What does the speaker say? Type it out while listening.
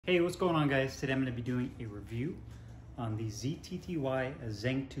Hey, what's going on, guys? Today I'm going to be doing a review on the ZTTY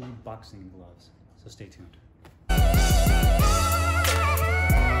Zhengtu boxing gloves. So stay tuned.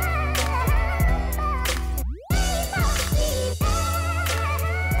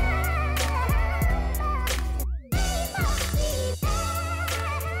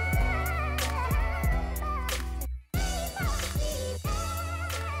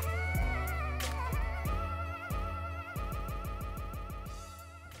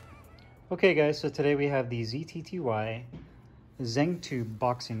 Okay guys, so today we have the ZTTY Zhengtu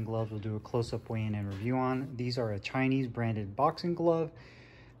boxing gloves. We'll do a close-up weigh-in and review on. These are a Chinese branded boxing glove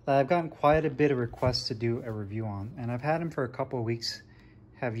that I've gotten quite a bit of requests to do a review on. And I've had them for a couple of weeks,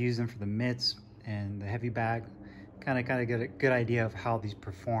 have used them for the mitts and the heavy bag. Kind of get a good idea of how these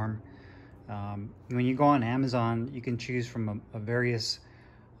perform. When you go on Amazon, you can choose from a various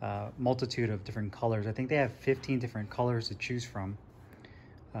multitude of different colors. I think they have 15 different colors to choose from.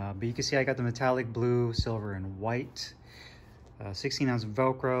 But you can see I got the metallic blue, silver, and white. 16-ounce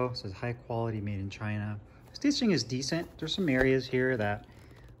Velcro, says high quality, made in China. Stitching is decent. There's some areas here that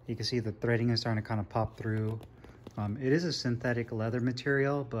you can see the threading is starting to kind of pop through. It is a synthetic leather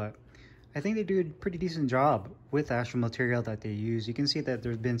material, but I think they do a pretty decent job with the actual material that they use. You can see that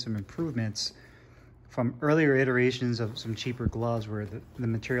there's been some improvements from earlier iterations of some cheaper gloves where the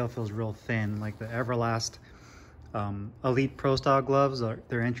material feels real thin, like the Everlast Elite Pro style gloves, are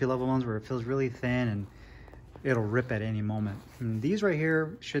their entry-level ones, where it feels really thin and it'll rip at any moment. And these right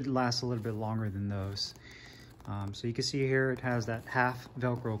here should last a little bit longer than those. So you can see here it has that half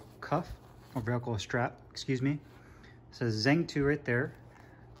Velcro cuff, or Velcro strap, excuse me. It says Zhengtu right there.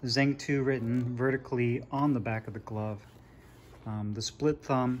 Zhengtu written vertically on the back of the glove. The split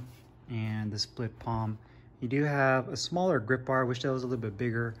thumb and the split palm. You do have a smaller grip bar, wish that was a little bit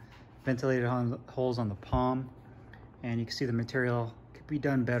bigger. Ventilated holes on the palm. And you can see the material could be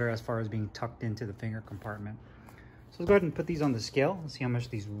done better as far as being tucked into the finger compartment. So let's go ahead and put these on the scale and see how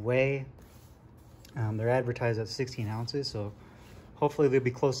much these weigh. They're advertised at 16 ounces, so hopefully they'll be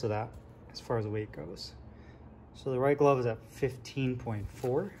close to that as far as the weight goes. So the right glove is at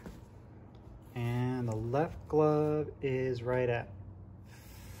 15.4, and the left glove is right at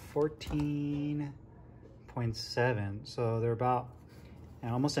 14.7. So they're about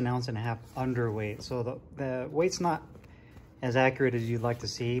almost an ounce and a half underweight. So the weight's not as accurate as you'd like to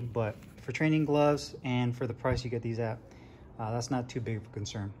see, but for training gloves and for the price you get these at, that's not too big of a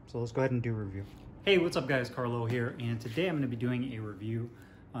concern. So let's go ahead and do a review. Hey, what's up guys, Carlo here, and today I'm going to be doing a review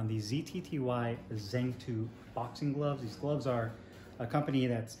on the ZTTY Zhengtu boxing gloves. These gloves are a company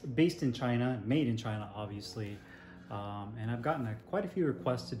that's based in China, made in China obviously, and I've gotten quite a few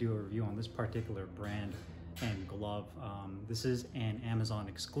requests to do a review on this particular brand and glove. This is an Amazon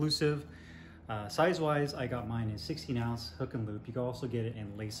exclusive. Size-wise, I got mine in 16-ounce hook and loop. You can also get it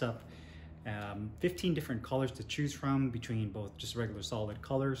in lace-up. 15 different colors to choose from between both just regular solid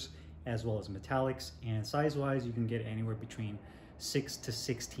colors as well as metallics. And size-wise, you can get anywhere between 6 to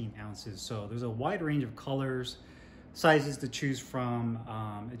 16 ounces. So there's a wide range of colors, sizes to choose from.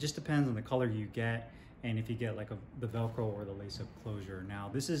 It just depends on the color you get and if you get like the Velcro or the lace-up closure. Now,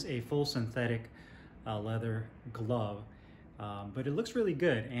 this is a full synthetic leather glove, but it looks really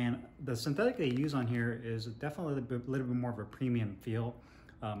good, and the synthetic they use on here is definitely a little bit more of a premium feel.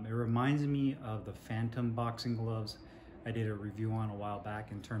 It reminds me of the Phantom boxing gloves I did a review on a while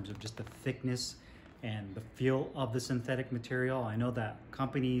back in terms of just the thickness and the feel of the synthetic material. I know that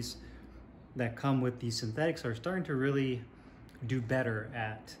companies that come with these synthetics are starting to really do better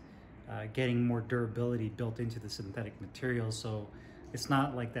at getting more durability built into the synthetic material, so it's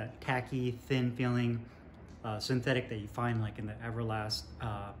not like that tacky, thin feeling synthetic that you find like in the Everlast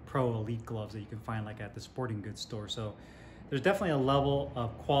Pro Elite gloves that you can find like at the sporting goods store. So there's definitely a level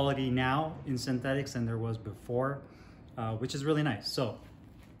of quality now in synthetics than there was before, which is really nice. So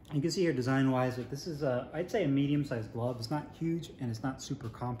you can see here design-wise that this is, I'd say, a medium-sized glove. It's not huge and it's not super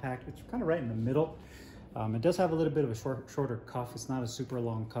compact. It's kind of right in the middle. It does have a little bit of a shorter cuff. It's not a super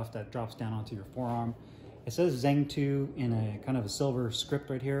long cuff that drops down onto your forearm. It says Zhengtu in a kind of a silver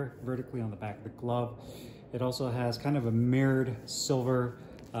script right here, vertically on the back of the glove. It also has kind of a mirrored silver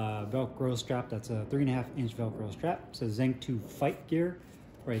Velcro strap. That's a 3.5-inch Velcro strap. It says Zhengtu Fight Gear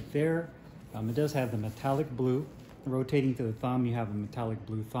right there. It does have the metallic blue. Rotating to the thumb, you have a metallic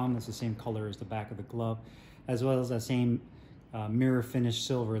blue thumb. That's the same color as the back of the glove, as well as that same mirror finish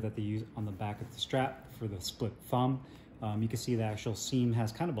silver that they use on the back of the strap for the split thumb. You can see the actual seam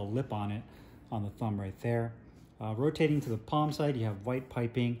has kind of a lip on it on the thumb right there. Rotating to the palm side, you have white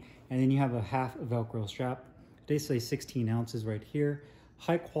piping, and then you have a half Velcro strap. They say 16 ounces right here.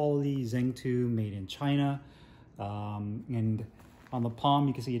 High quality Zhengtu, made in China. And On the palm,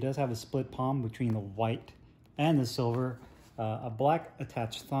 you can see it does have a split palm between the white and the silver, a black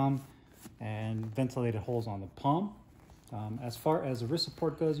attached thumb, and ventilated holes on the palm. As far as the wrist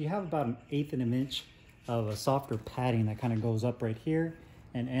support goes, you have about 1/8 of an inch of a softer padding that kind of goes up right here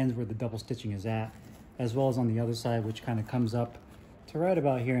and ends where the double stitching is at, as well as on the other side, which kind of comes up to right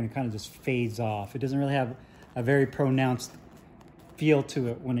about here and it kind of just fades off. It doesn't really have a very pronounced feel to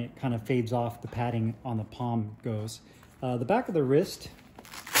it when it kind of fades off, the padding on the palm goes. The back of the wrist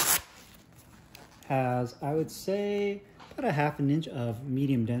has, I would say, about 1/2 inch of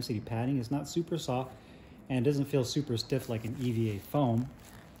medium density padding. It's not super soft and it doesn't feel super stiff like an EVA foam.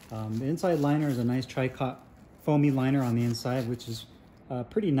 The inside liner is a nice tricot foamy liner on the inside, which is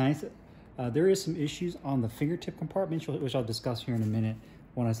pretty nice. There is some issues on the fingertip compartment, which I'll discuss here in a minute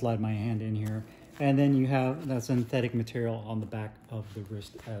when I slide my hand in here. And then you have that synthetic material on the back of the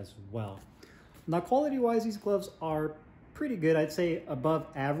wrist as well. Now, quality-wise, these gloves are pretty good. I'd say above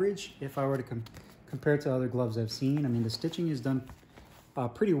average if I were to compare to other gloves I've seen. I mean, the stitching is done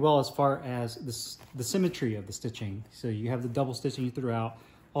pretty well as far as the symmetry of the stitching. So you have the double stitching throughout.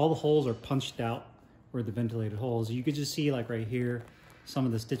 All the holes are punched out where the ventilated holes. You could just see, like right here, some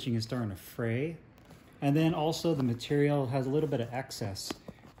of the stitching is starting to fray. And then also the material has a little bit of excess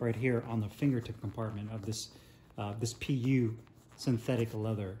right here on the fingertip compartment of this PU synthetic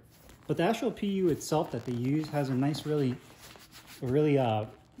leather. But the actual PU itself that they use has a nice, really kind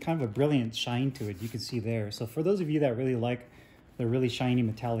of a brilliant shine to it. You can see there. So for those of you that really like the really shiny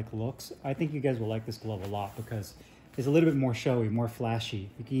metallic looks, I think you guys will like this glove a lot because it's a little bit more showy, more flashy.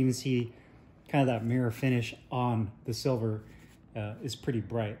 You can even see kind of that mirror finish on the silver is pretty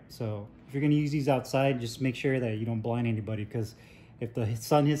bright. So if you're going to use these outside, just make sure that you don't blind anybody, because if the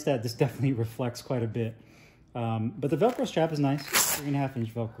sun hits that, this definitely reflects quite a bit. But the Velcro strap is nice, 3.5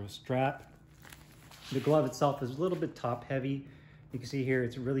 inch Velcro strap. The glove itself is a little bit top heavy. You can see here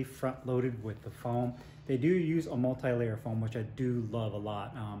it's really front loaded with the foam. They do use a multi-layer foam, which I do love a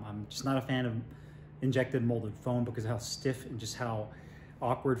lot. I'm just not a fan of injected molded foam because of how stiff and just how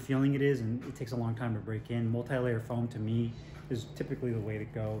awkward feeling it is, and it takes a long time to break in. Multi-layer foam to me is typically the way to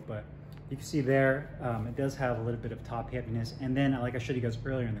go, but you can see there it does have a little bit of top heaviness. And then, like I showed you guys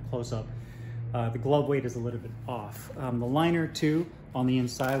earlier in the close-up, the glove weight is a little bit off. The liner too on the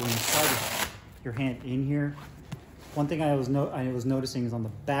inside, when you slide your hand in here, one thing I was noticing is on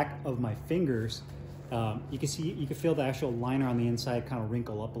the back of my fingers, you can feel the actual liner on the inside kind of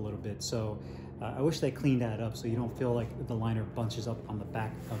wrinkle up a little bit. So I wish they cleaned that up so you don't feel like the liner bunches up on the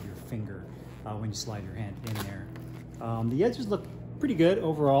back of your finger when you slide your hand in there. The edges look pretty good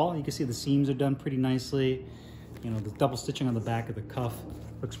overall. You can see the seams are done pretty nicely. You know, the double stitching on the back of the cuff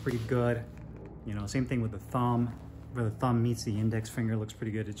looks pretty good. You know, same thing with the thumb, where the thumb meets the index finger, looks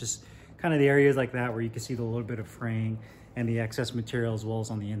pretty good. It's just kind of the areas like that where you can see the little bit of fraying and the excess material, as well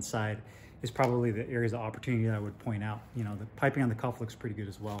as on the inside, is probably the areas of opportunity that I would point out. You know, the piping on the cuff looks pretty good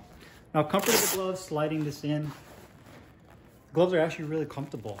as well. Now, comfort of the gloves, sliding this in, the gloves are actually really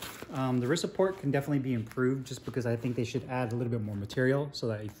comfortable. The wrist support can definitely be improved, just because I think they should add a little bit more material so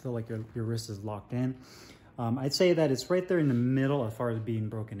that you feel like your wrist is locked in. I'd say that it's right there in the middle as far as being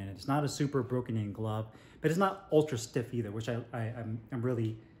broken in. It's not a super broken in glove, but it's not ultra stiff either, which I'm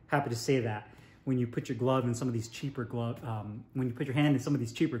really happy to say that. When you put your glove in some of these cheaper when you put your hand in some of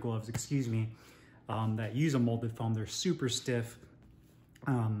these cheaper gloves, excuse me, that use a molded foam, they're super stiff.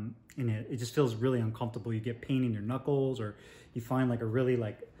 And it just feels really uncomfortable. You get pain in your knuckles, or you find like a really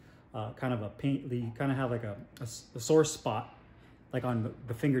kind of a pain. You kind of have like a sore spot, like on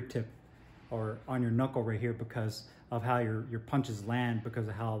the fingertip or on your knuckle right here, because of how your punches land, because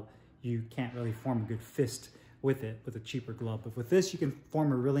of how you can't really form a good fist with it with a cheaper glove. But with this, you can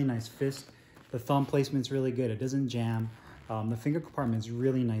form a really nice fist. The thumb placement's really good. It doesn't jam. The finger compartment is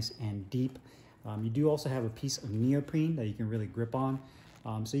really nice and deep. You do also have a piece of neoprene that you can really grip on.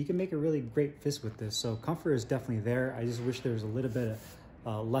 So you can make a really great fist with this. So comfort is definitely there. I just wish there was a little bit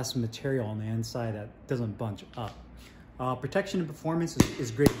of less material on the inside that doesn't bunch up. Protection and performance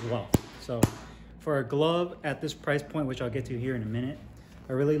is great as well. So for a glove at this price point, which I'll get to here in a minute,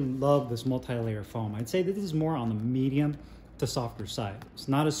 I really love this multi-layer foam. I'd say that this is more on the medium to softer side. It's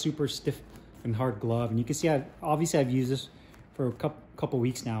not a super stiff and hard glove. And you can see, obviously I've used this for a couple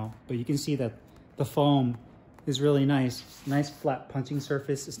weeks now, but you can see that the foam is really nice. Nice flat punching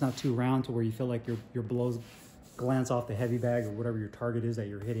surface. It's not too round to where you feel like your blows glance off the heavy bag or whatever your target is that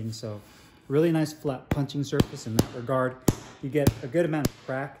you're hitting. So really nice flat punching surface in that regard. You get a good amount of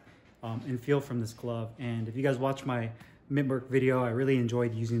crack and feel from this glove. And if you guys watch my mid-work video, I really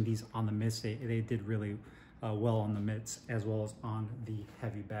enjoyed using these on the mitts. They did really well on the mitts as well as on the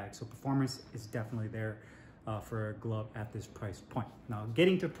heavy bag. So performance is definitely there. for a glove at this price point. Now,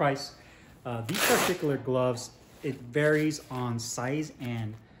 getting to price, these particular gloves, it varies on size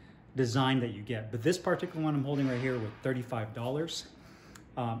and design that you get. But this particular one I'm holding right here with $35.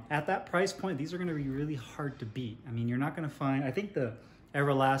 At that price point, these are gonna be really hard to beat. I mean, you're not gonna find, I think the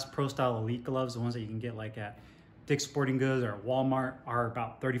Everlast Pro Style Elite gloves, the ones that you can get like at Dick's Sporting Goods or Walmart, are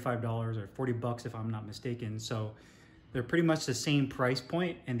about $35 or 40 bucks if I'm not mistaken. So they're pretty much the same price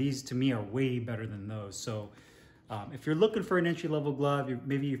point, and these to me are way better than those. So if you're looking for an entry-level glove,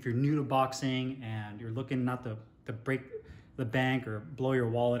 maybe if you're new to boxing and you're looking not to break the bank or blow your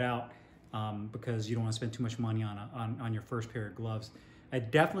wallet out because you don't want to spend too much money on your first pair of gloves, I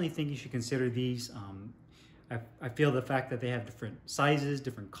definitely think you should consider these. I feel the fact that they have different sizes,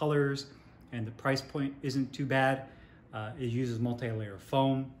 different colors, and the price point isn't too bad. It uses multi-layer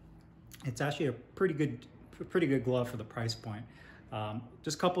foam. It's actually a pretty good glove for the price point.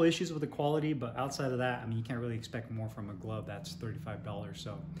 Just a couple issues with the quality, but outside of that, I mean, you can't really expect more from a glove that's $35.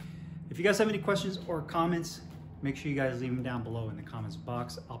 So if you guys have any questions or comments, make sure you guys leave them down below in the comments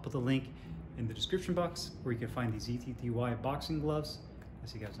box. I'll put the link in the description box where you can find these ZTTY boxing gloves. I'll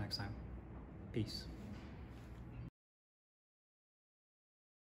see you guys next time. Peace.